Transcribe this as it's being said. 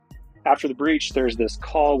after the breach, there's this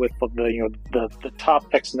call with the top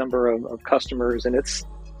X number of customers, and it's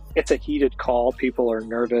a heated call. People are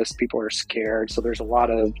nervous, people are scared, so there's a lot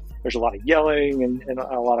of yelling and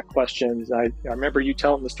a lot of questions. I remember you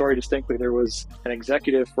telling the story distinctly. There was an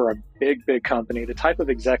executive for a big company, the type of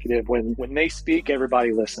executive when they speak,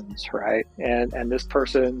 everybody listens, right? And this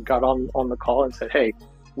person got on the call and said, "Hey,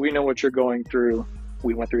 we know what you're going through.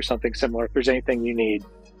 We went through something similar. If there's anything you need,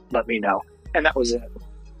 let me know." And that was it.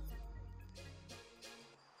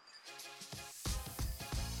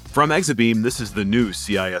 From Exabeam, this is the new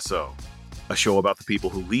CISO, a show about the people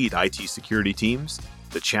who lead IT security teams,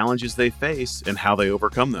 the challenges they face, and how they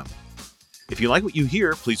overcome them. If you like what you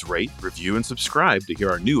hear, please rate, review, and subscribe to hear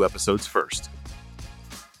our new episodes first.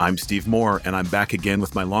 I'm Steve Moore, and I'm back again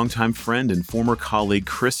with my longtime friend and former colleague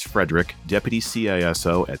Chris Frederick, Deputy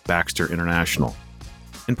CISO at Baxter International.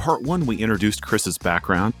 In part one, we introduced Chris's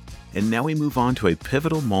background, and now we move on to a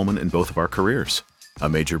pivotal moment in both of our careers, a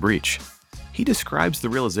major breach. He describes the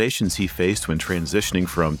realizations he faced when transitioning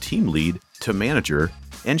from team lead to manager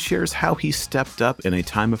and shares how he stepped up in a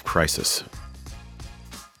time of crisis.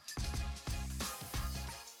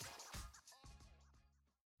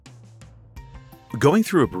 Going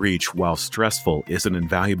through a breach, while stressful, is an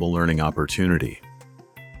invaluable learning opportunity.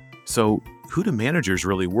 So, who do managers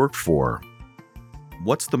really work for?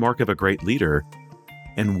 What's the mark of a great leader?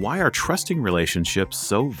 And why are trusting relationships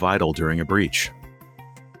so vital during a breach?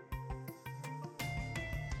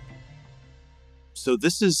 So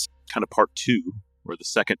this is kind of part two, or the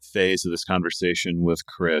second phase of this conversation with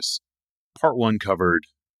Chris. Part one covered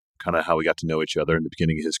kind of how we got to know each other in the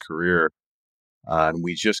beginning of his career. And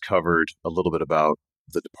we just covered a little bit about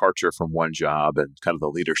the departure from one job and kind of the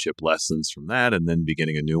leadership lessons from that, and then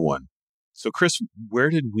beginning a new one. So Chris,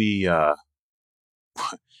 where did we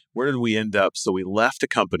end up? So we left a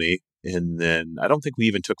company, and then I don't think we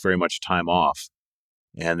even took very much time off.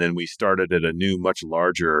 And then we started at a new, much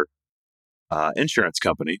larger insurance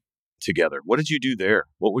company together. What did you do there?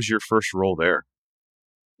 What was your first role there?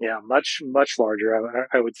 Yeah, much larger,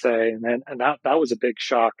 I would say, and that was a big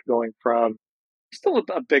shock going from still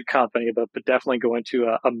a big company, but definitely going to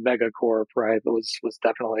a mega corp, right? That was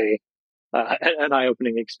definitely an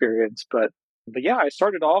eye-opening experience. But yeah, I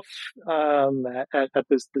started off at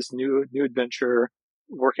this new adventure,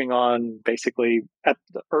 working on basically at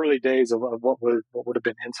the early days of what would have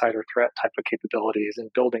been insider threat type of capabilities and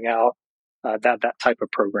building out that type of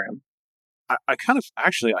program. I kind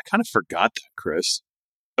of forgot that, Chris.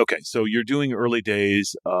 Okay, so you're doing early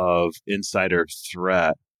days of insider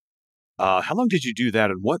threat. How long did you do that,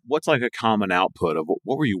 and what's like a common output of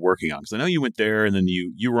what were you working on? Because I know you went there, and then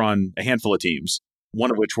you were on a handful of teams, one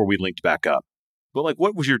of which where we linked back up. But like,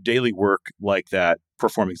 what was your daily work like that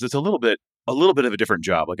performing? Because it's a little bit of a different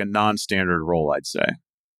job, like a non-standard role, I'd say.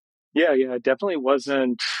 Yeah, it definitely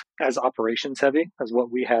wasn't as operations heavy as what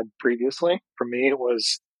we had previously. For me, it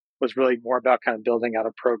was really more about kind of building out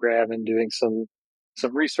a program and doing some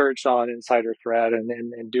research on insider threat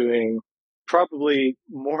and doing probably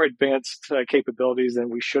more advanced capabilities than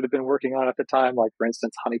we should have been working on at the time, like for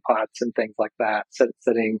instance honeypots and things like that.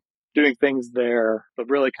 Doing things there, but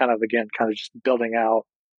really kind of again kind of just building out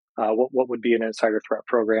what would be an insider threat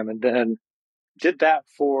program, and then did that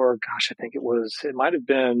for, gosh, I think it might have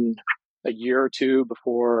been a year or two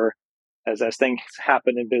before, as things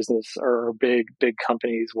happen in business or big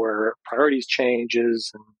companies where priorities changes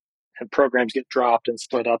and programs get dropped and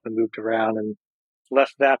split up and moved around, and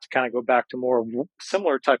left that to kind of go back to more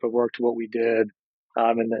similar type of work to what we did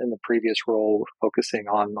in the previous role, focusing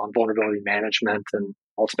on vulnerability management and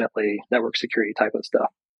ultimately network security type of stuff.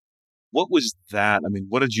 What was that? I mean,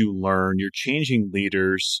 what did you learn? You're changing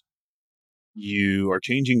leaders. You are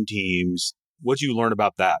changing teams. What did you learn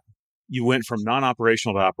about that? You went from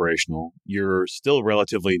non-operational to operational. You're still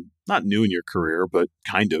relatively not new in your career, but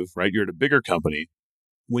kind of, right? You're at a bigger company.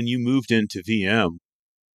 When you moved into VM,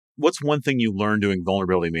 what's one thing you learned doing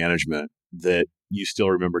vulnerability management that you still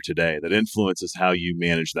remember today that influences how you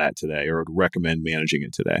manage that today or would recommend managing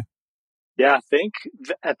it today? Yeah, I think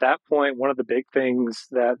at that point, one of the big things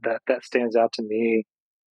that stands out to me,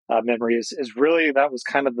 memory is really that was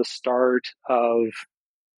kind of the start of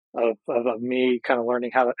me kind of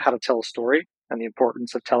learning how to tell a story and the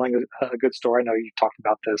importance of telling a good story. I know you talked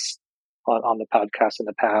about this on the podcast in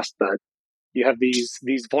the past, but you have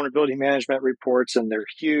these vulnerability management reports, and they're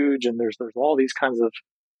huge, and there's all these kinds of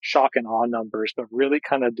shock and awe numbers, but really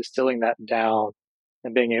kind of distilling that down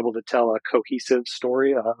and being able to tell a cohesive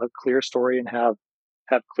story, a clear story, and have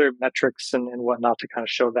clear metrics and whatnot to kind of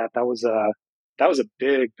show that was a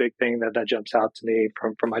big thing that jumps out to me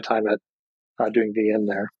from my time at doing VM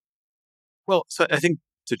there. Well, so I think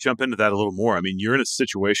to jump into that a little more, I mean, you're in a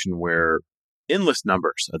situation where endless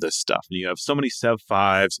numbers of this stuff, and you have so many Sev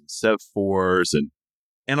 5s and Sev 4s,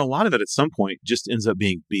 and a lot of it at some point just ends up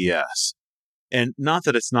being BS. And not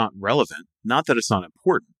that it's not relevant, not that it's not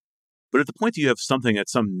important, but at the point that you have something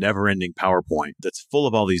that's some never-ending PowerPoint that's full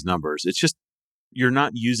of all these numbers, it's just, you're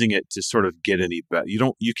not using it to sort of get any better.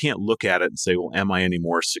 You can't look at it and say, well, am I any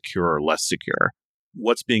more secure or less secure?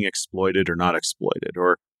 What's being exploited or not exploited?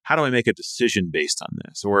 Or how do I make a decision based on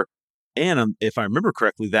this? And if I remember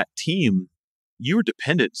correctly, that team, you were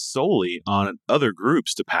dependent solely on other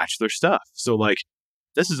groups to patch their stuff. So like,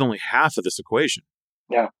 this is only half of this equation.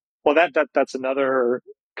 Yeah. Well, that's another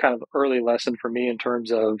kind of early lesson for me in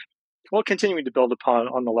terms of, well, continuing to build upon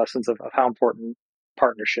on the lessons of how important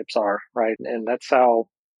partnerships are, right? And that's how,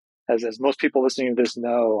 as most people listening to this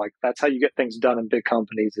know, like that's how you get things done in big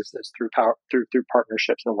companies is through through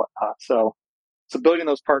partnerships and whatnot. So building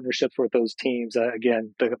those partnerships with those teams,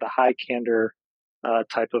 again, the high candor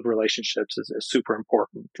type of relationships is super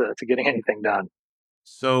important to getting anything done.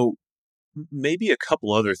 So maybe a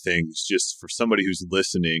couple other things just for somebody who's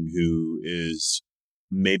listening, who is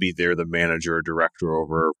maybe they're the manager or director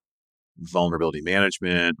over vulnerability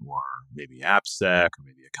management, or maybe AppSec, or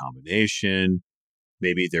maybe a combination.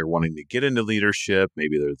 Maybe they're wanting to get into leadership.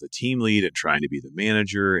 Maybe they're the team lead and trying to be the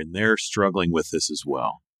manager, and they're struggling with this as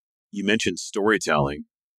well. You mentioned storytelling,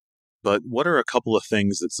 but what are a couple of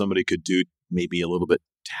things that somebody could do, maybe a little bit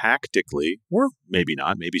tactically, or maybe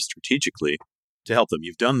not, maybe strategically, to help them?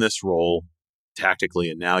 You've done this role tactically,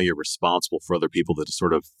 and now you're responsible for other people that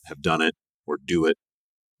sort of have done it or do it.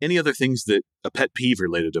 Any other things that a pet peeve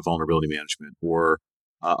related to vulnerability management, or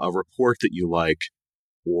a report that you like,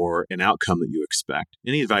 or an outcome that you expect?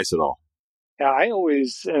 Any advice at all? Yeah, I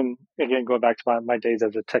always, and again, going back to my days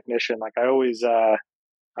as a technician, like I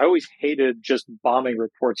always hated just bombing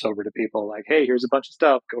reports over to people like, hey, here's a bunch of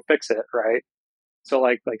stuff, go fix it, right? So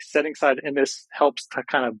like setting aside, and this helps to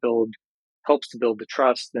build the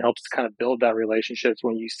trust, and helps to kind of build that relationships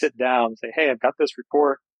when you sit down and say, hey, I've got this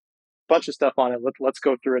report, bunch of stuff on it. Let's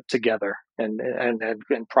go through it together and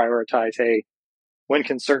prioritize, hey, when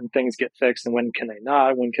can certain things get fixed and when can they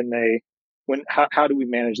not? How do we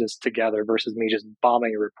manage this together versus me just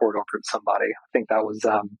bombing a report over to somebody? I think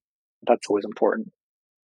that's always important.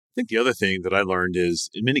 I think the other thing that I learned is,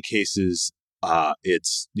 in many cases,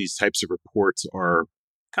 it's these types of reports are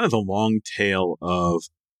kind of the long tail of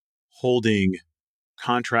holding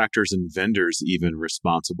contractors and vendors even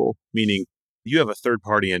responsible, meaning you have a third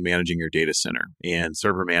party in managing your data center and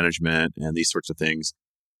server management and these sorts of things.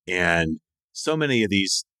 And so many of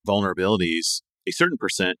these vulnerabilities, a certain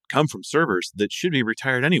percent, come from servers that should be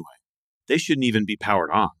retired anyway. They shouldn't even be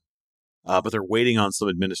powered on, but they're waiting on some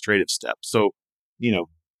administrative step. So,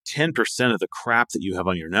 10% of the crap that you have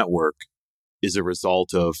on your network is a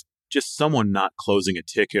result of just someone not closing a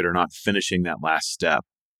ticket or not finishing that last step.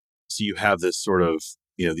 So you have this sort of,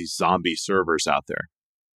 these zombie servers out there.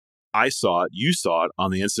 I saw it, you saw it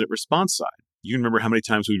on the incident response side. You remember how many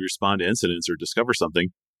times we'd respond to incidents or discover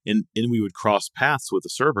something, and we would cross paths with a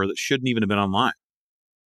server that shouldn't even have been online.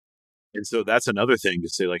 And so that's another thing to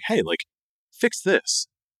say, like, hey, like, fix this.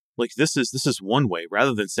 Like, this is one way,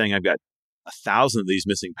 rather than saying I've got 1,000 of these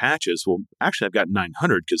missing patches. Well, actually, I've got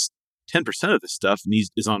 900, because 10% of this stuff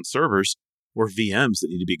is on servers or VMs that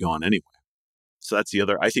need to be gone anyway. So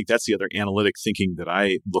I think that's the other analytic thinking that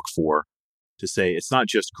I look for, to say it's not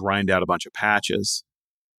just grind out a bunch of patches.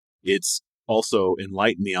 It's also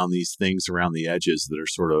enlighten me on these things around the edges that are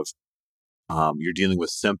sort of, you're dealing with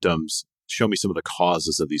symptoms. Show me some of the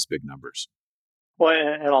causes of these big numbers. Well,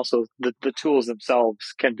 and also the tools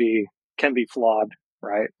themselves can be flawed,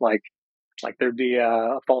 right? Like there'd be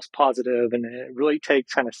a false positive, and it really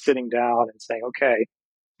takes kind of sitting down and saying, okay,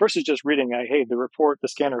 versus just reading, hey, the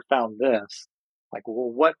scanner found this. Like,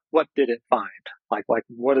 well, what did it find? Like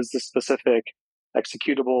what is the specific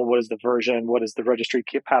executable? What is the version? What is the registry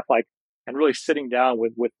path like? And really sitting down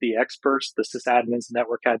with the experts, the sysadmins,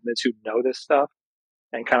 network admins who know this stuff,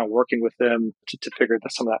 and kind of working with them to figure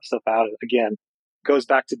some of that stuff out. Again, goes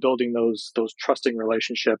back to building those trusting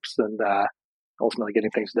relationships and ultimately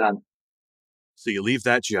getting things done. So you leave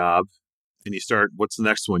that job and you start, what's the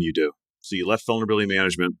next one you do? So you left vulnerability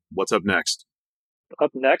management. What's up next?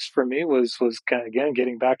 Up next for me was kind of, again,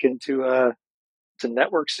 getting back into to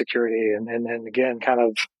network security, and again, kind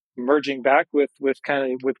of merging back with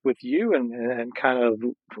you and kind of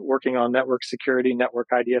working on network security, network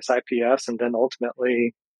IDS, IPS, and then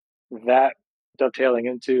ultimately that dovetailing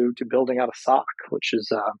into building out a SOC, which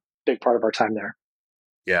is a big part of our time there.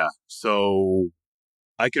 Yeah. So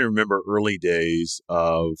I can remember early days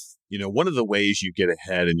of, one of the ways you get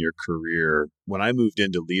ahead in your career. When I moved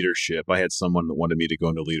into leadership, I had someone that wanted me to go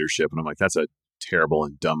into leadership. And I'm like, that's a terrible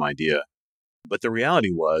and dumb idea. But the reality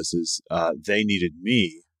is they needed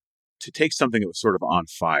me to take something that was sort of on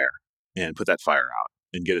fire and put that fire out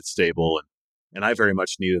and get it stable. And I very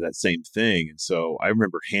much needed that same thing. And so I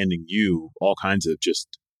remember handing you all kinds of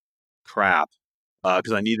just crap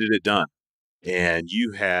because I needed it done. And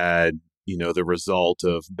you had, the result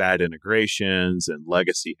of bad integrations and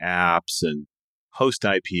legacy apps and host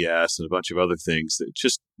IPS and a bunch of other things that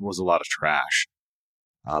just was a lot of trash,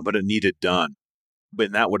 but it needed done.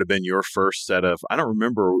 But that would have been your first set of, I don't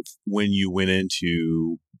remember when you went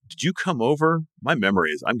into, did you come over? My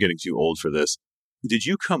memory is, I'm getting too old for this. Did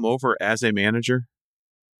you come over as a manager?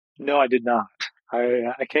 No, I did not.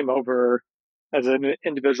 I came over as an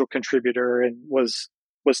individual contributor and was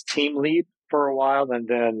team lead for a while, and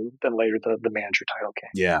then later the manager title came.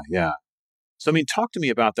 Yeah. So, talk to me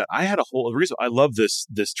about that. I had a whole reason. I love this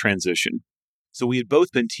tranition. So we had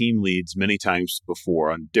both been team leads many times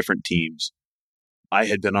before on different teams. I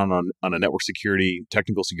had been on a network security,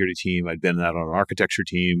 technical security team. I'd been on an architecture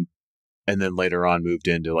team, and then later on moved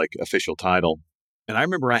into like official title. And I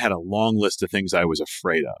remember I had a long list of things I was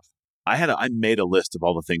afraid of. I made a list of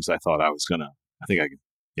all the things I thought I was gonna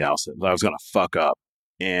fuck up.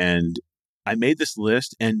 And I made this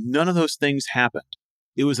list, and none of those things happened.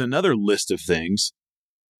 It was another list of things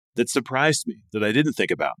that surprised me that I didn't think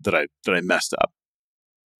about that I messed up.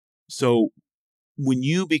 So when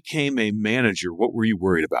you became a manager, what were you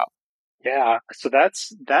worried about? Yeah, so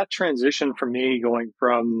that transition for me going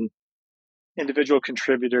from individual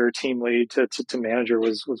contributor, team lead to manager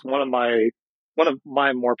was one of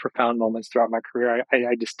my more profound moments throughout my career.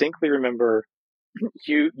 I distinctly remember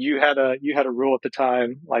you had a rule at the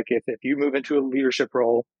time, like if you move into a leadership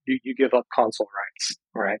role, you give up console rights,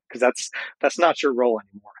 right? Because that's not your role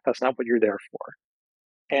anymore. That's not what you're there for.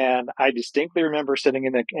 And I distinctly remember sitting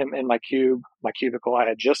in my cubicle. I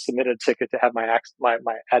had just submitted a ticket to have my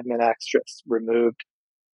admin access removed.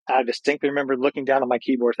 I distinctly remember looking down at my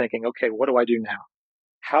keyboard thinking, okay, what do I do now?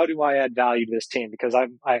 How do I add value to this team? Because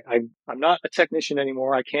I'm not a technician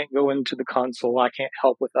anymore. I can't go into the console. I can't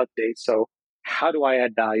help with updates. So how do I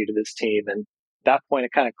add value to this team? And at that point,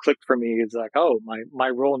 it kind of clicked for me. It's like, oh, my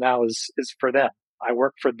role now is for them. I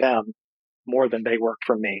work for them more than they work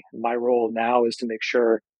for me. My role now is to make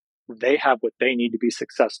sure they have what they need to be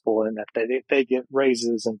successful and that they get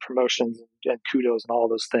raises and promotions and kudos and all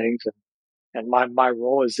those things. And my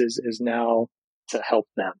role is now to help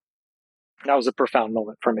them. That was a profound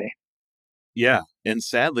moment for me. Yeah. And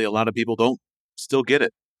sadly, a lot of people don't still get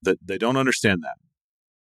it, that they don't understand that.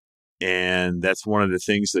 And that's one of the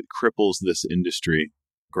things that cripples this industry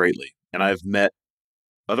greatly. And I've met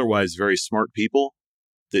otherwise very smart people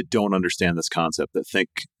that don't understand this concept, that think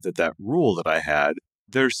that rule that I had,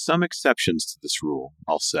 there's some exceptions to this rule,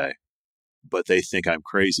 I'll say, but they think I'm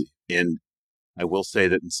crazy. And I will say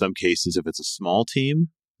that in some cases, if it's a small team,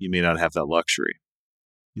 you may not have that luxury.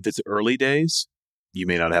 If it's early days, you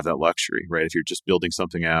may not have that luxury, right? If you're just building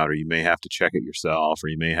something out, or you may have to check it yourself, or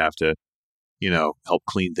you may have to, help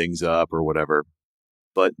clean things up or whatever.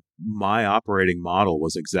 But my operating model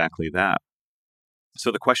was exactly that.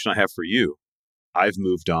 So the question I have for you, I've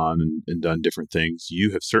moved on and done different things.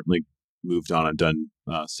 You have certainly moved on and done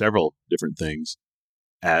several different things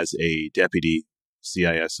as a deputy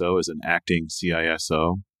CISO, as an acting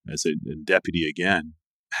CISO, as a deputy again.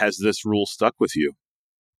 Has this rule stuck with you?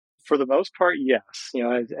 For the most part, yes.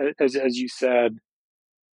 As you said,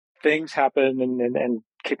 things happen and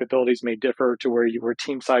capabilities may differ to where your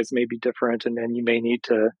team size may be different, and then you may need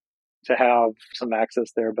to have some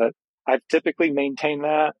access there. But I've typically maintained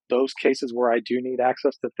that. Those cases where I do need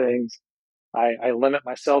access to things, I limit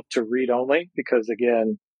myself to read only because,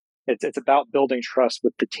 again, it's about building trust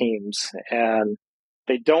with the teams. And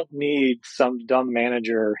they don't need some dumb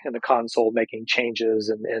manager in the console making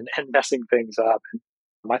changes and messing things up.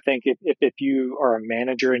 I think if you are a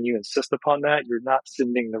manager and you insist upon that, you're not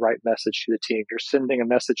sending the right message to the team. You're sending a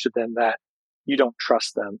message to them that you don't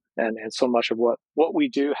trust them. And so much of what we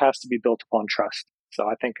do has to be built upon trust. So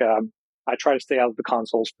I think I try to stay out of the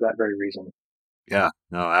consoles for that very reason. Yeah,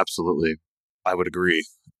 no, absolutely. I would agree.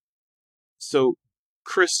 So,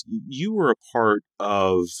 Chris, you were a part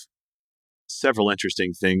of several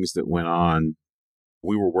interesting things that went on.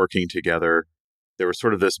 We were working together. There was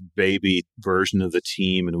sort of this baby version of the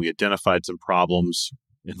team, and we identified some problems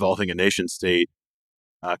involving a nation state,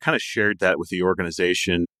 kind of shared that with the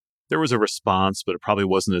organization. There was a response, but it probably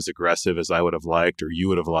wasn't as aggressive as I would have liked or you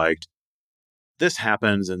would have liked. This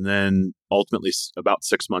happens, and then ultimately about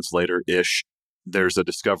 6 months later-ish, there's a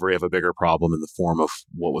discovery of a bigger problem in the form of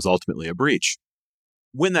what was ultimately a breach.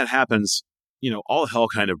 When that happens, all hell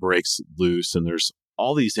kind of breaks loose, and there's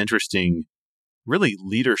all these interesting, really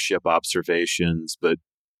leadership observations, but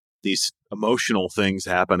these emotional things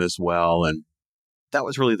happen as well. And that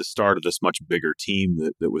was really the start of this much bigger team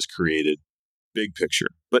that was created, big picture.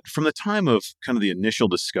 But from the time of kind of the initial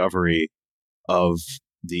discovery of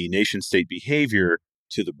the nation state behavior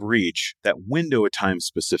to the breach, that window of time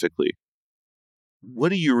specifically, what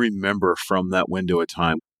do you remember from that window of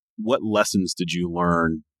time? What lessons did you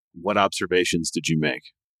learn? What observations did you make?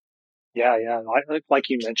 Yeah. Like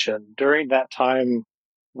you mentioned, during that time,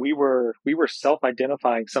 we were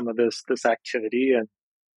self-identifying some of this activity, and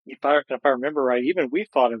if I remember right, even we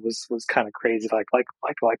thought it was kind of crazy. Like,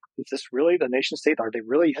 is this really the nation state? Are they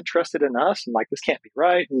really interested in us? And like, this can't be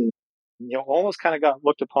right. And almost kind of got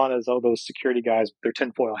looked upon as, oh, those security guys with their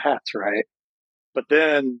tinfoil hats, right? But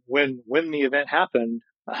then when the event happened,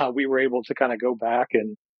 we were able to kind of go back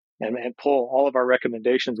and pull all of our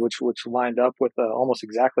recommendations, which lined up with almost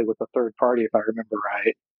exactly with the third party, if I remember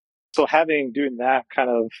right. So doing that kind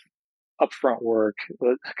of upfront work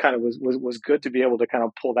kind of was good to be able to kind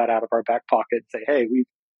of pull that out of our back pocket and say, hey,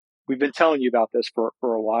 we've been telling you about this for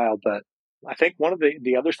a while. But I think one of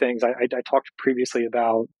the other things I talked previously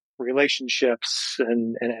about relationships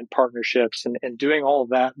and partnerships and doing all of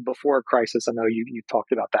that before a crisis. I know you've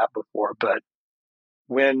talked about that before, but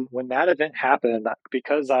when that event happened,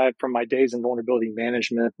 because from my days in vulnerability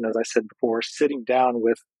management, and as I said before, sitting down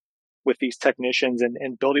with these technicians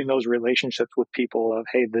and building those relationships with people of,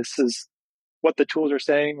 hey, this is what the tools are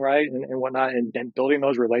saying, right? And whatnot, and building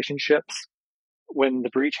those relationships. When the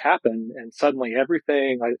breach happened and suddenly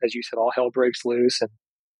everything, as you said, all hell breaks loose, and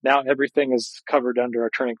now everything is covered under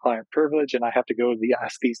attorney-client privilege, and I have to go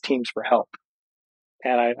ask these teams for help.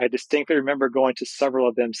 And I distinctly remember going to several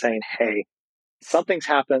of them saying, hey, something's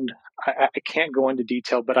happened. I can't go into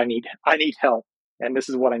detail, but I need help. And this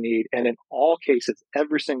is what I need. And in all cases,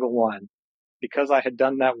 every single one, because I had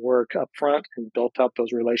done that work up front and built up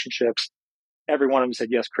those relationships, every one of them said,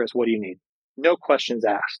 yes, Chris, what do you need? No questions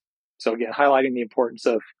asked. So again, highlighting the importance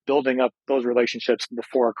of building up those relationships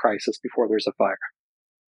before a crisis, before there's a fire.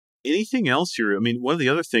 Anything else here? I mean, one of the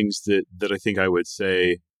other things that I think I would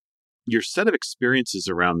say, your set of experiences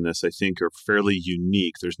around this, I think, are fairly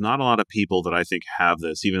unique. There's not a lot of people that I think have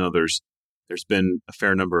this, even though there's been a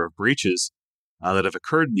fair number of breaches that have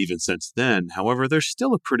occurred even since then. However, there's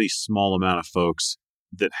still a pretty small amount of folks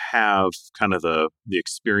that have kind of the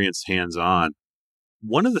experience hands-on.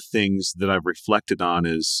 One of the things that I've reflected on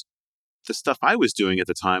is the stuff I was doing at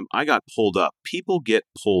the time. I got pulled up. People get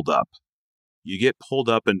pulled up. You get pulled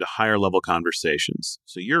up into higher level conversations.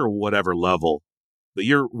 So you're whatever level, but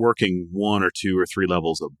you're working 1 or 2 or 3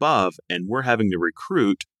 levels above, and we're having to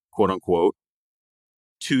recruit, quote unquote,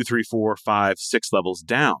 2, 3, 4, 5, 6 levels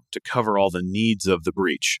down to cover all the needs of the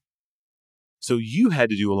breach. So you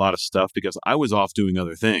had to do a lot of stuff because I was off doing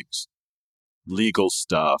other things, legal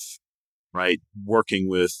stuff, right? Working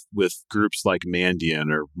with groups like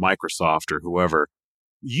Mandiant or Microsoft or whoever.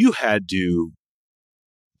 You had to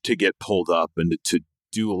get pulled up and to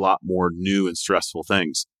do a lot more new and stressful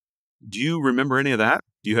things. Do you remember any of that?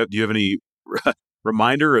 Do you have any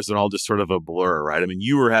reminder, or is it all just sort of a blur, right? I mean,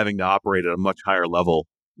 you were having to operate at a much higher level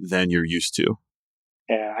than you're used to.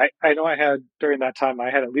 Yeah, I know I had, during that time, I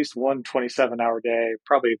had at least one 27-hour day,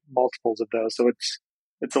 probably multiples of those. So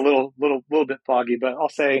it's a little bit foggy, but I'll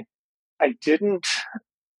say I didn't,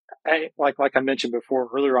 like I mentioned before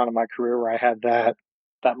earlier on in my career where I had that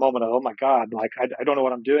moment of, oh my God, like I don't know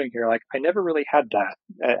what I'm doing here. Like I never really had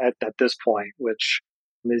that at this point, which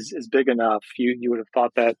is big enough. You would have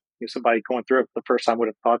thought that somebody going through it the first time would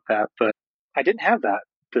have thought that, but I didn't have that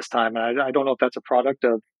this time. And I don't know if that's a product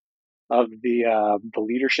of the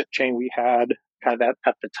leadership chain we had kind of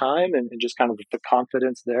at the time and just kind of the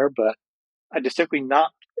confidence there. But I distinctly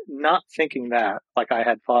not thinking that like I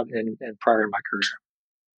had thought in prior in my career.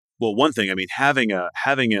 Well, one thing, I mean, having a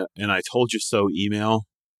and I told you so email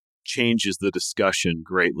changes the discussion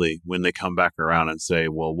greatly when they come back around and say,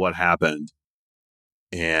 well, what happened?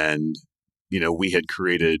 And, we had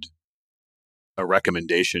created a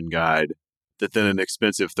recommendation guide that then an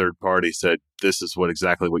expensive third party said, this is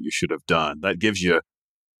exactly what you should have done. That gives you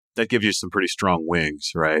some pretty strong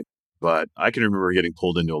wings, right? But I can remember getting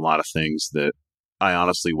pulled into a lot of things that I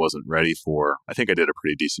honestly wasn't ready for. I think I did a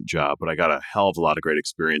pretty decent job, but I got a hell of a lot of great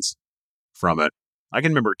experience from it. I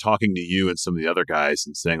can remember talking to you and some of the other guys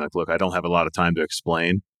and saying, like, look, I don't have a lot of time to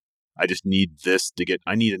explain. I just need this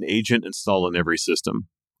I need an agent installed in every system.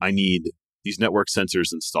 I need these network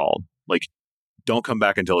sensors installed. Like, don't come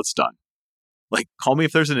back until it's done. Like, call me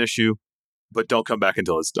if there's an issue. but don't come back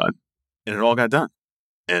until it's done. And it all got done.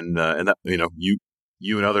 And that,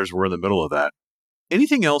 you and others were in the middle of that.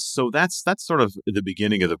 Anything else? So that's sort of the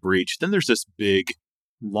beginning of the breach. Then there's this big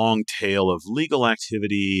long tail of legal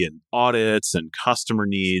activity and audits and customer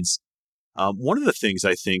needs. One of the things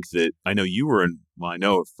I think that I know I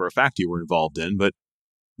know for a fact you were involved in, but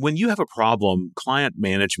when you have a problem, client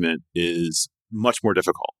management is much more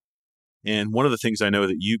difficult. And one of the things I know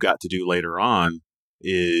that you got to do later on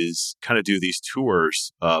is kind of do these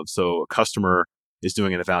tours of, so a customer is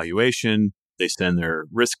doing an evaluation, they send their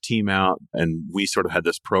risk team out, and we sort of had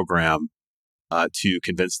this program to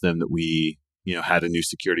convince them that we, had a new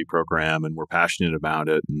security program and we're passionate about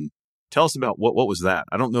it. And tell us about what was that?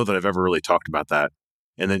 I don't know that I've ever really talked about that.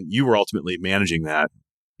 And then you were ultimately managing that,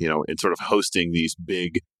 and sort of hosting these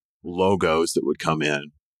big logos that would come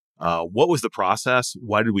in. What was the process?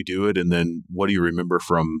 Why did we do it? And then what do you remember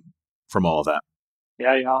from all of that?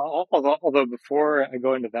 Yeah. Although before I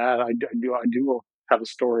go into that, I do have a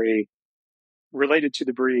story related to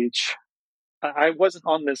the breach. I wasn't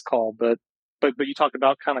on this call, but you talked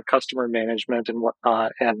about kind of customer management and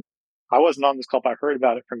whatnot, and I wasn't on this call, but I heard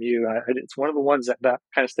about it from you. It's one of the ones that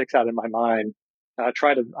kind of sticks out in my mind. I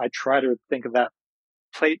try to think of that,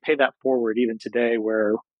 pay that forward even today,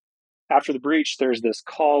 where after the breach, there's this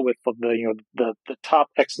call with the top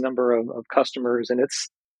X number of customers, and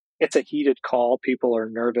it's a heated call. People are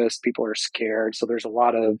nervous, people are scared, so there's a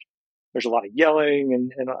lot of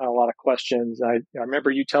yelling and a lot of questions. I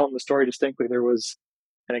remember you telling the story distinctly. There was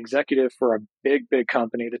an executive for a big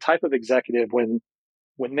company, the type of executive when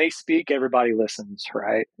they speak, everybody listens,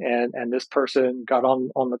 right? And this person got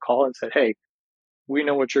on the call and said, "Hey, we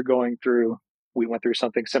know what you're going through. We went through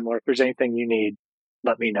something similar. If there's anything you need,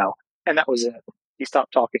 let me know." And that was it. He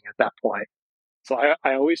stopped talking at that point. So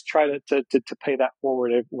I always try to pay that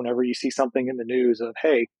forward whenever you see something in the news of,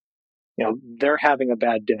 hey, they're having a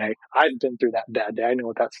bad day. I've been through that bad day. I know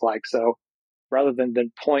what that's like. So rather than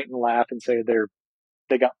point and laugh and say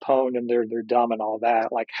they got pwned and they're dumb and all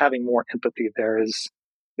that, like having more empathy there is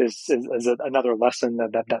another lesson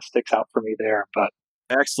that sticks out for me there. But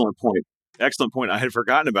excellent point. Excellent point. I had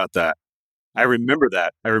forgotten about that. I remember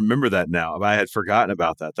that now. I had forgotten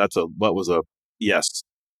about that. Yes,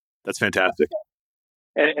 that's fantastic.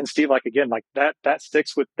 And Steve, like, again, like that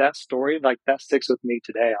sticks with that story. Like that sticks with me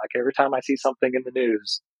today. Like every time I see something in the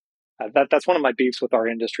news, that's one of my beefs with our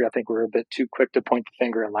industry. I think we're a bit too quick to point the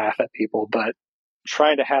finger and laugh at people, but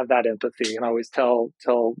trying to have that empathy. And I always tell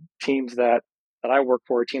teams that I work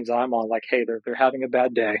for, teams that I'm on, like, hey, they're having a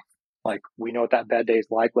bad day. Like, we know what that bad day is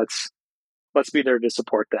like. Let's be there to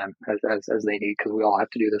support them as they need, because we all have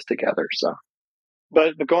to do this together. So,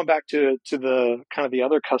 but going back to the kind of the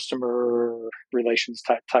other customer relations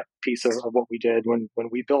type piece of what we did when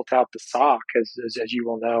we built out the SOC, as you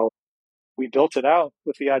will know, we built it out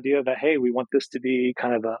with the idea that, hey, we want this to be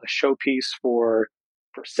kind of a showpiece for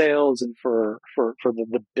sales and for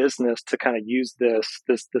the business to kind of use this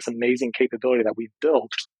amazing capability that we've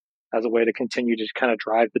built as a way to continue to kind of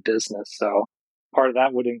drive the business. So part of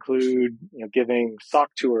that would include, giving SOC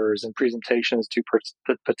tours and presentations to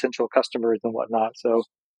potential customers and whatnot. So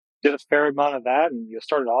did a fair amount of that, and you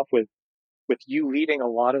started off with you leading a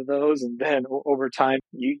lot of those, and then over time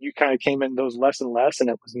you kind of came in those less and less, and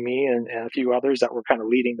it was me and a few others that were kind of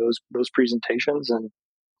leading those presentations, and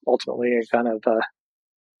ultimately kind of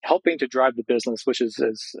helping to drive the business, which is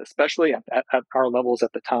especially at our levels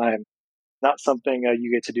at the time, not something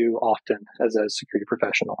you get to do often as a security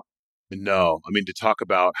professional. No, I mean, to talk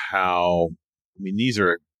about how,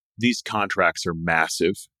 these contracts are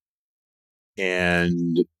massive.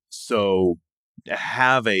 And so to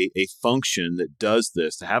have a function that does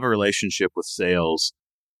this, to have a relationship with sales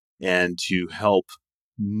and to help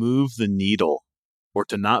move the needle or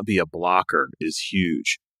to not be a blocker is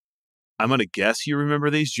huge. I'm going to guess you remember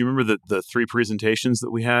these. Do you remember the three presentations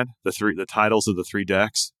that we had? The titles of the three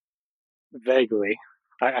decks? Vaguely.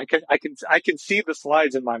 I can see the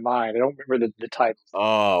slides in my mind. I don't remember the titles.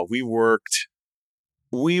 Oh, we worked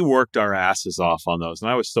our asses off on those,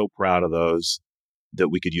 and I was so proud of those that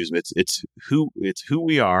we could use them. It's who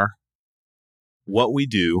we are, what we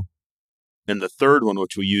do, and the third one,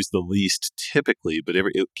 which we use the least typically, but it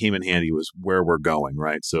came in handy, was where we're going.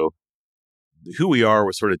 Right, so who we are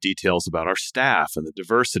was sort of details about our staff and the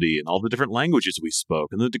diversity and all the different languages we spoke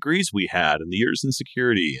and the degrees we had and the years in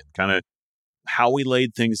security and kind of how we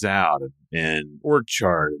laid things out and org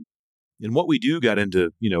chart. And what we do got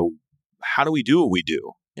into, how do we do what we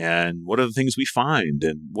do? And what are the things we find?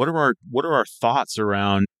 And what are our thoughts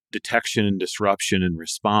around detection and disruption and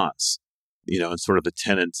response? And sort of the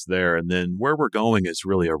tenets there. And then where we're going is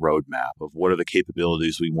really a roadmap of what are the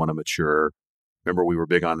capabilities we want to mature Remember, we were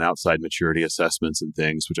big on outside maturity assessments and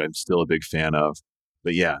things, which I'm still a big fan of.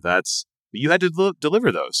 But yeah, you had to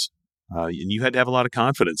deliver those. And you had to have a lot of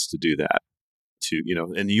confidence to do that,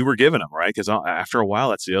 and you were giving them, right? Because after a while,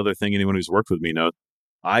 that's the other thing anyone who's worked with me knows.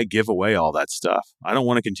 I give away all that stuff. I don't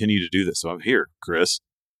want to continue to do this. So I'm here, Chris.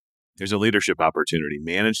 There's a leadership opportunity.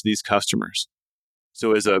 Manage these customers.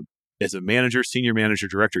 So as a manager, senior manager,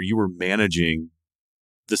 director, you were managing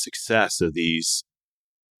the success of these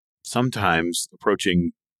sometimes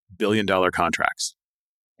approaching billion-dollar contracts.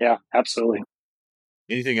 Yeah, absolutely.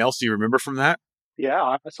 Anything else you remember from that?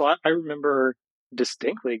 Yeah. So I remember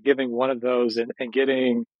distinctly giving one of those and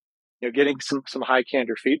getting, getting some high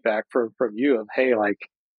candor feedback from you of, hey, like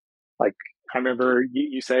I remember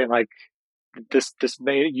you saying like, this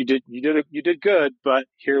made you did good, but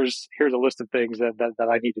here's a list of things that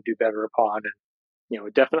I need to do better upon.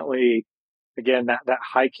 And definitely, again, that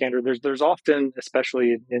high candor, there's often,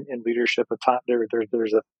 especially in leadership, a time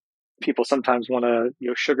there's a people sometimes want to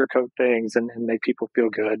sugarcoat things and make people feel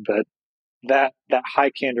good, but that high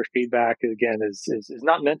candor feedback again is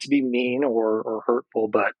not meant to be mean or hurtful,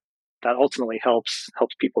 but that ultimately helps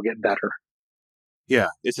people get better. Yeah,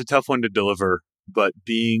 it's a tough one to deliver, but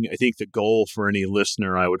I think the goal for any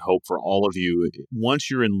listener, I would hope for all of you, once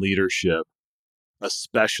you're in leadership,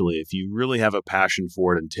 especially if you really have a passion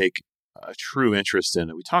for it and take a true interest in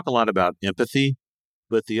it. We talk a lot about empathy,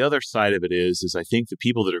 but the other side of it is I think the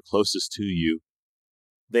people that are closest to you,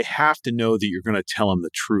 they have to know that you're going to tell them the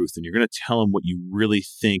truth and you're going to tell them what you really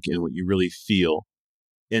think and what you really feel,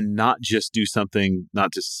 and not just do something,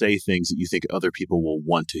 not to say things that you think other people will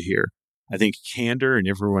want to hear. I think candor, and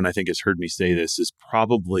everyone I think has heard me say this, is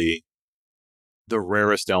probably the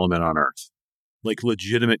rarest element on earth, like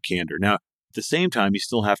legitimate candor. Now, at the same time, you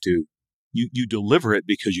still have to, you deliver it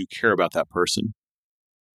because you care about that person.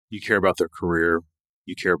 You care about their career.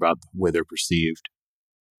 You care about the way they're perceived.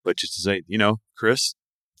 But just to say, Chris,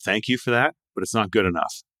 thank you for that, but it's not good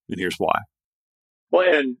enough. And here's why. Well,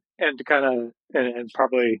 and to kind of and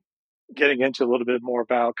probably getting into a little bit more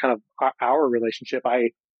about kind of our relationship,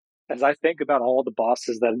 as I think about all the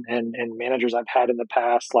bosses and managers I've had in the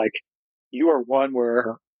past, like you are one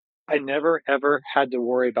where I never ever had to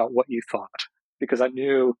worry about what you thought, because I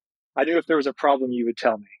knew if there was a problem, you would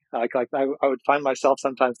tell me. I would find myself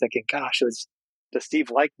sometimes thinking, gosh, does Steve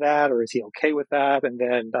like that, or is he okay with that? And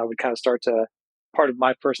then I would kind of start to, part of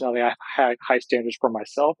my personality, I had high standards for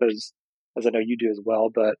myself, as I know you do as well,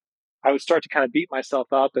 but I would start to kind of beat myself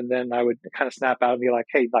up, and then I would kind of snap out and be like,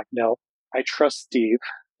 hey, like, no, I trust Steve.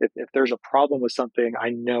 If there's a problem with something, I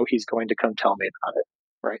know he's going to come tell me about it.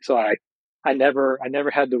 Right. So I never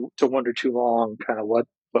had to wonder too long kind of what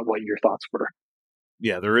your thoughts were.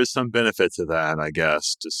 Yeah, there is some benefit to that, I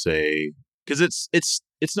guess, to say, because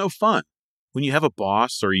it's no fun when you have a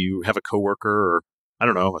boss or you have a coworker or I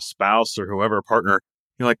don't know, a spouse or whoever, a partner.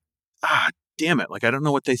 You're like, damn it, like I don't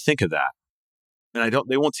know what they think of that, and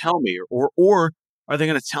they won't tell me, or are they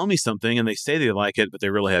going to tell me something and they say they like it, but they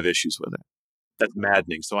really have issues with it? That's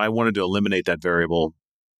maddening. So I wanted to eliminate that variable,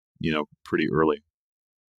 pretty early.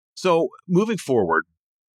 So moving forward,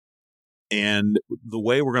 and the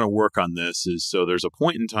way we're going to work on this is, so there's a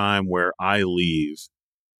point in time where I leave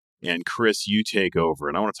and Chris, you take over.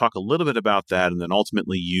 And I want to talk a little bit about that. And then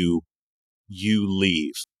ultimately you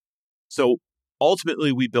leave. So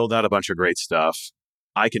ultimately we build out a bunch of great stuff.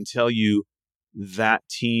 I can tell you that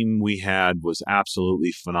team we had was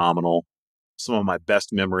absolutely phenomenal. Some of my best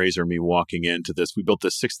memories are me walking into this. We built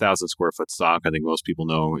this 6,000 square foot SOC. I think most people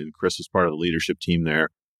know, and Chris was part of the leadership team there.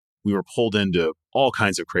 We were pulled into all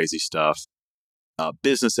kinds of crazy stuff,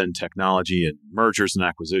 business and technology and mergers and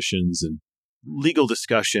acquisitions and legal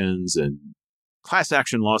discussions and class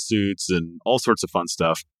action lawsuits and all sorts of fun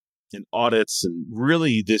stuff and audits. And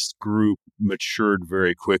really this group matured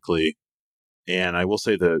very quickly. And I will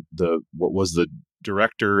say what was the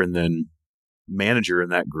director and then manager in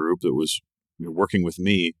that group that was working with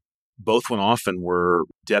me, both went off and were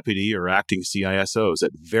deputy or acting CISOs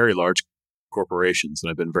at very large corporations.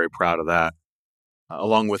 And I've been very proud of that,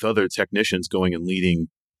 along with other technicians going and leading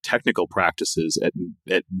technical practices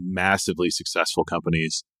at massively successful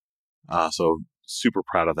companies. So super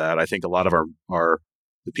proud of that. I think a lot of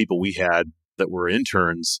the people we had that were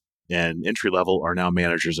interns and entry level are now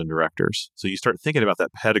managers and directors. So you start thinking about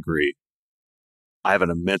that pedigree. I have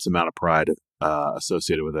an immense amount of pride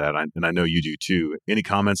associated with that, and I know you do too. Any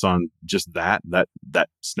comments on just that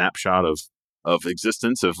snapshot of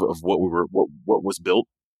existence of what what was built?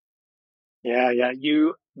 Yeah.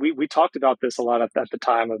 We talked about this a lot at the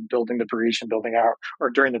time of building the breach and building out, or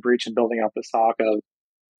during the breach and building out the SOC, of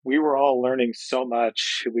we were all learning so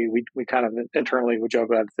much. We kind of internally would joke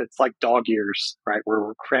about it's like dog years, right?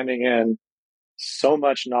 We're cramming in so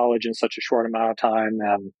much knowledge in such a short amount of time.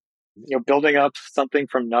 And, building up something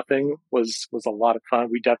from nothing was a lot of fun.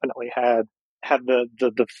 We definitely had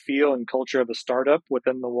the feel and culture of a startup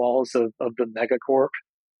within the walls of the megacorp.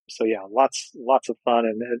 So yeah, lots of fun.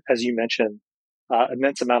 And as you mentioned,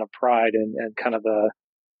 immense amount of pride and kind of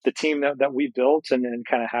the team that we built and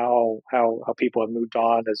kind of how people have moved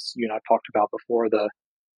on, as you and I talked about before. The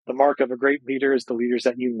mark of a great leader is the leaders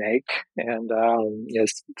that you make, and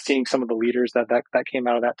seeing some of the leaders that came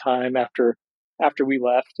out of that time after we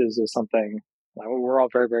left is something we're all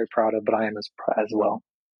very very proud of. But I am as well.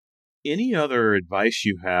 Any other advice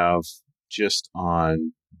you have just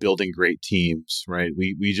on building great teams, right?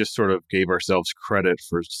 We just sort of gave ourselves credit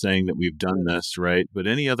for saying that we've done this, right? But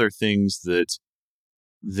any other things that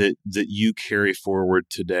you carry forward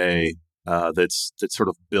today that's sort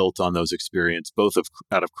of built on those experience, both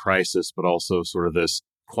out of crisis, but also sort of this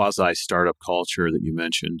quasi startup culture that you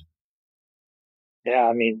mentioned? Yeah,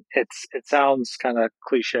 I mean, it sounds kind of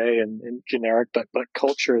cliche and generic, but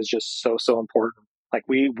culture is just so important. Like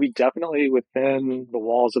we definitely within the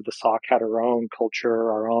walls of the SOC had our own culture,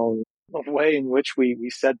 our own way in which we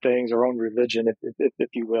said things, our own religion, if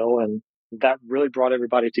you will, and that really brought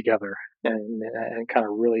everybody together and kind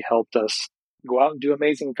of really helped us go out and do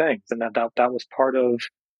amazing things. And that was part of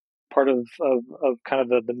kind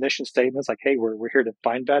of the mission statements, like, hey, we're here to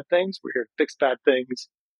find bad things, we're here to fix bad things,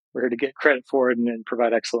 we're here to get credit for it and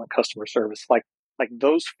provide excellent customer service. Like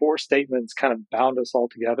those four statements kind of bound us all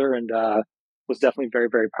together and was definitely very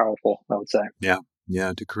very powerful, I would say.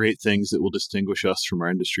 Yeah, to create things that will distinguish us from our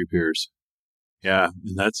industry peers. Yeah,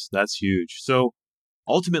 and that's huge. So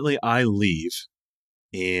ultimately I leave,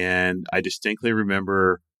 and I distinctly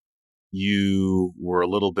remember you were a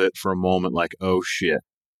little bit for a moment like, oh shit.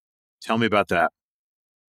 Tell me about that.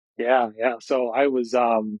 Yeah. So that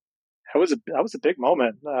was a big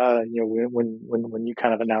moment. When you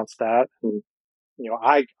kind of announced that, and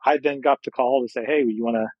I then got the call to say, hey,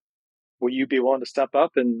 will you be willing to step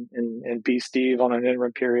up and be Steve on an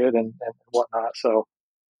interim period and whatnot. So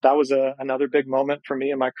that was another big moment for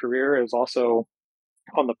me in my career. It was also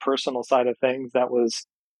on the personal side of things. That was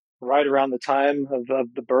right around the time of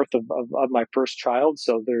the birth of my first child.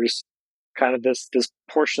 So there's kind of this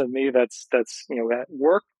portion of me that's at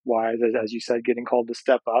work wise, as you said, getting called to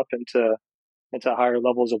step up into higher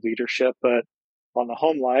levels of leadership. But on the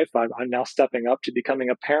home life, I'm now stepping up to becoming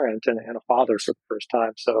a parent and a father for the first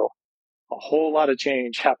time. So a whole lot of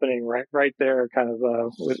change happening right there, kind of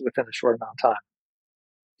within a short amount of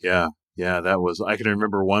time. Yeah, that was. I can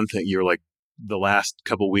remember one thing. You're like the last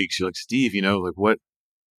couple of weeks. You're like, Steve, like what?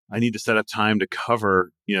 I need to set up time to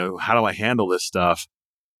cover. How do I handle this stuff?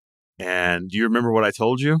 And do you remember what I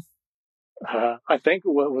told you? I think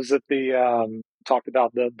what was it talked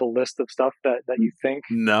about the list of stuff that you think.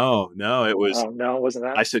 No, it was. No, it wasn't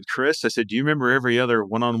that. I said, Chris, do you remember every other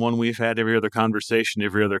one-on-one we've had, every other conversation,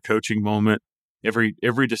 every other coaching moment, every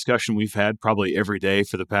discussion we've had probably every day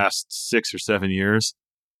for the past 6 or 7 years?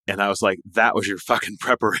 And I was like, that was your fucking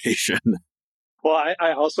preparation. Well,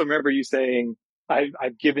 I also remember you saying,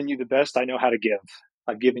 I've given you the best I know how to give.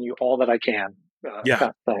 I've given you all that I can, Yeah.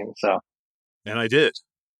 kind of thing. So, and I did.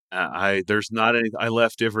 There's not any. I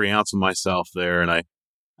left every ounce of myself there, and I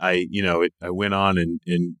went on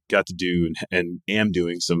and got to do and am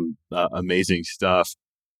doing some amazing stuff.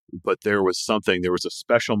 But there was a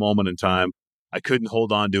special moment in time. I couldn't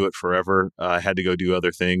hold on to it forever. I had to go do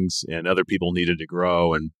other things, and other people needed to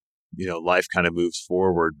grow, and life kind of moves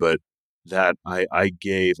forward. But that I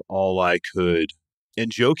gave all I could,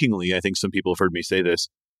 and jokingly, I think some people have heard me say this.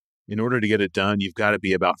 In order to get it done, you've got to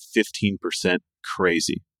be about 15%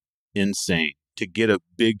 crazy, insane, to get a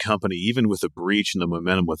big company, even with a breach and the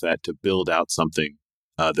momentum with that, to build out something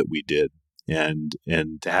that we did, and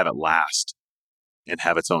to have it last and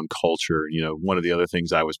have its own culture. One of the other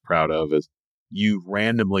things I was proud of is you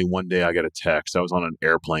randomly one day I got a text. I was on an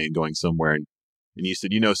airplane going somewhere, and you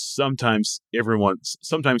said, sometimes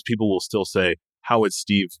people will still say, how would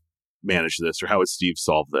Steve manage this, or how would Steve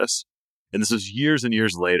solve this? And this is years and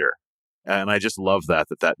years later. And I just love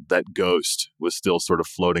that ghost was still sort of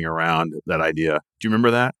floating around, that idea. Do you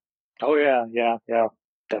remember that? Oh yeah,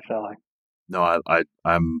 definitely. No,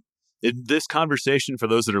 I'm this conversation, for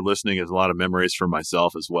those that are listening, is a lot of memories for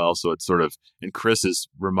myself as well. So it's sort of, and Chris is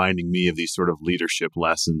reminding me of these sort of leadership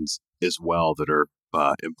lessons as well that are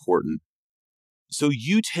important. So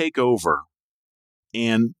you take over,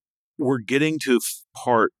 and we're getting to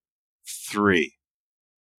part 3.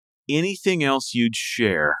 Anything else you'd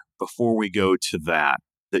share before we go to that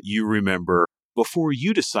you remember before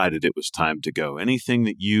you decided it was time to go? Any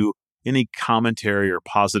commentary or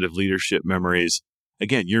positive leadership memories?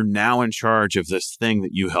 Again, you're now in charge of this thing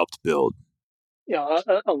that you helped build.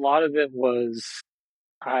 A lot of it was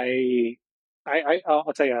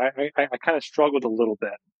I'll tell you, I kind of struggled a little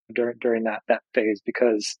bit during that phase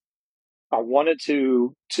because I wanted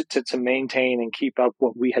to maintain and keep up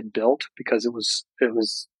what we had built because it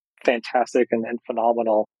was fantastic and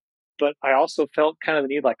phenomenal. But I also felt kind of the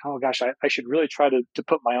need, like, oh gosh, I should really try to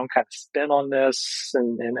put my own kind of spin on this,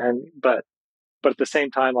 but at the same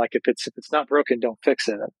time, like if it's not broken, don't fix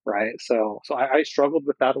it, right? So I struggled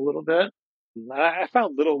with that a little bit. I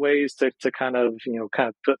found little ways to kind of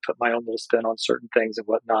put my own little spin on certain things and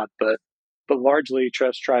whatnot, but largely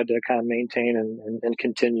Trust tried to kind of maintain and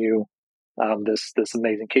continue this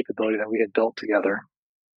amazing capability that we had built together.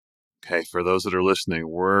 Okay, for those that are listening,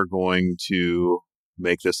 we're going to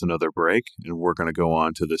make this another break, and we're going to go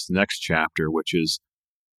on to this next chapter, which is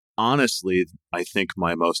honestly, I think,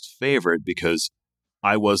 my most favorite because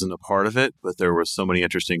I wasn't a part of it, but there were so many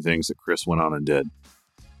interesting things that Chris went on and did.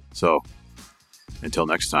 So, until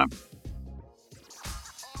next time.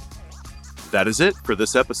 That is it for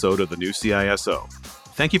this episode of the new CISO.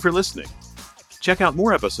 Thank you for listening. Check out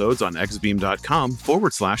more episodes on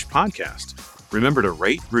xbeam.com/podcast. Remember to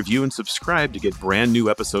rate, review, and subscribe to get brand new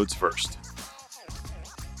episodes first.